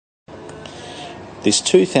This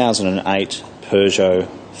 2008 Peugeot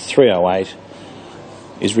 308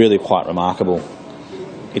 is really quite remarkable.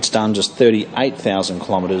 It's done just 38,000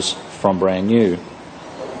 kilometres from brand new.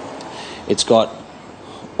 It's got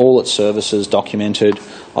all its services documented.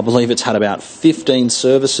 I believe it's had about 15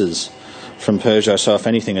 services from Peugeot, so if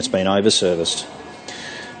anything it's been over-serviced.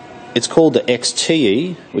 It's called the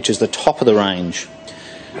XTE, which is the top of the range.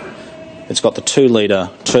 It's got the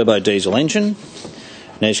 2-litre turbo diesel engine,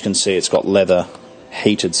 and as you can see it's got leather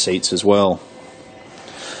heated seats as well,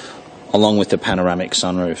 along with the panoramic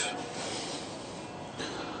sunroof.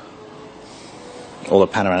 Or the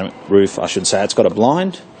panoramic roof, I should say. It's got a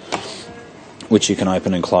blind, which you can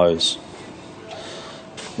open and close.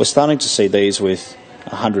 We're starting to see these with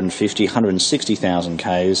 150, 160,000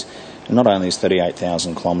 Ks, and not only is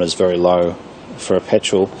 38,000 kilometres very low for a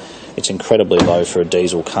petrol, it's incredibly low for a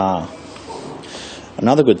diesel car.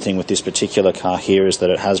 Another good thing with this particular car here is that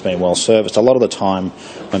it has been well serviced. A lot of the time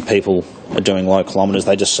when people are doing low kilometres,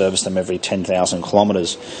 they just service them every 10,000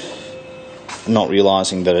 kilometres, not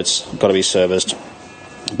realising that it's got to be serviced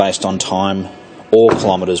based on time or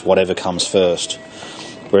kilometres, whatever comes first.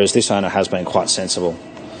 Whereas this owner has been quite sensible.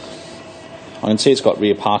 I can see it's got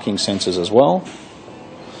rear parking sensors as well,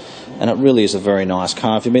 and it really is a very nice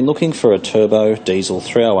car. If you've been looking for a turbo diesel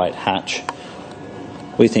 308 hatch,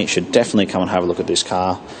 we think you should definitely come and have a look at this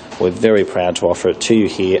car. We're very proud to offer it to you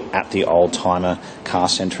here at the Oldtimer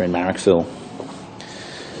Centre in Marrickville.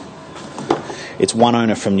 It's one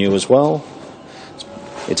owner from new as well.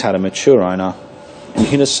 It's had a mature owner, and you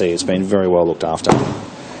can just see it's been very well looked after.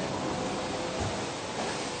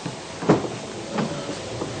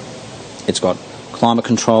 It's got climate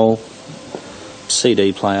control,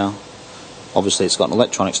 CD player, obviously it's got an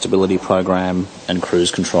electronic stability program and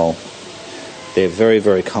cruise control. They're very,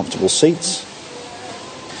 very comfortable seats.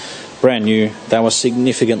 Brand new. They were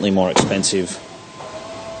significantly more expensive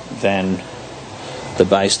than the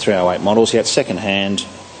base 308 models, yet second hand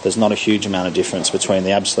there's not a huge amount of difference between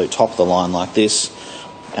the absolute top of the line like this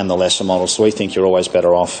and the lesser models, so we think you're always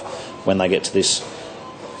better off when they get to this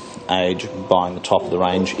age buying the top of the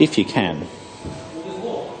range if you can.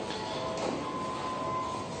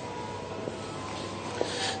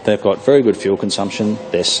 They've got very good fuel consumption,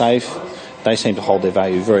 they're safe, they seem to hold their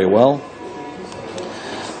value very well.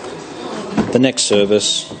 The next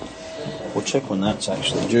service, we'll check when that's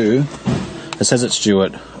actually due. It says it's due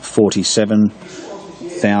at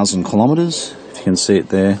 47,000 kilometres, if you can see it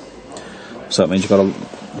there. So it means you've got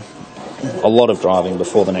a lot of driving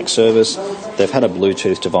before the next service. They've had a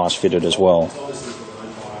Bluetooth device fitted as well.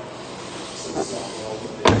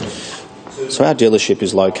 So our dealership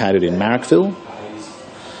is located in Marrickville,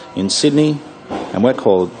 in Sydney, and we're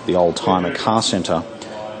called the Oldtimer Centre.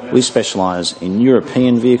 We specialise in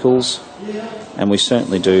European vehicles, and we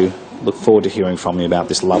certainly do look forward to hearing from you about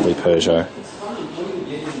this lovely Peugeot.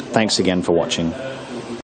 Thanks again for watching.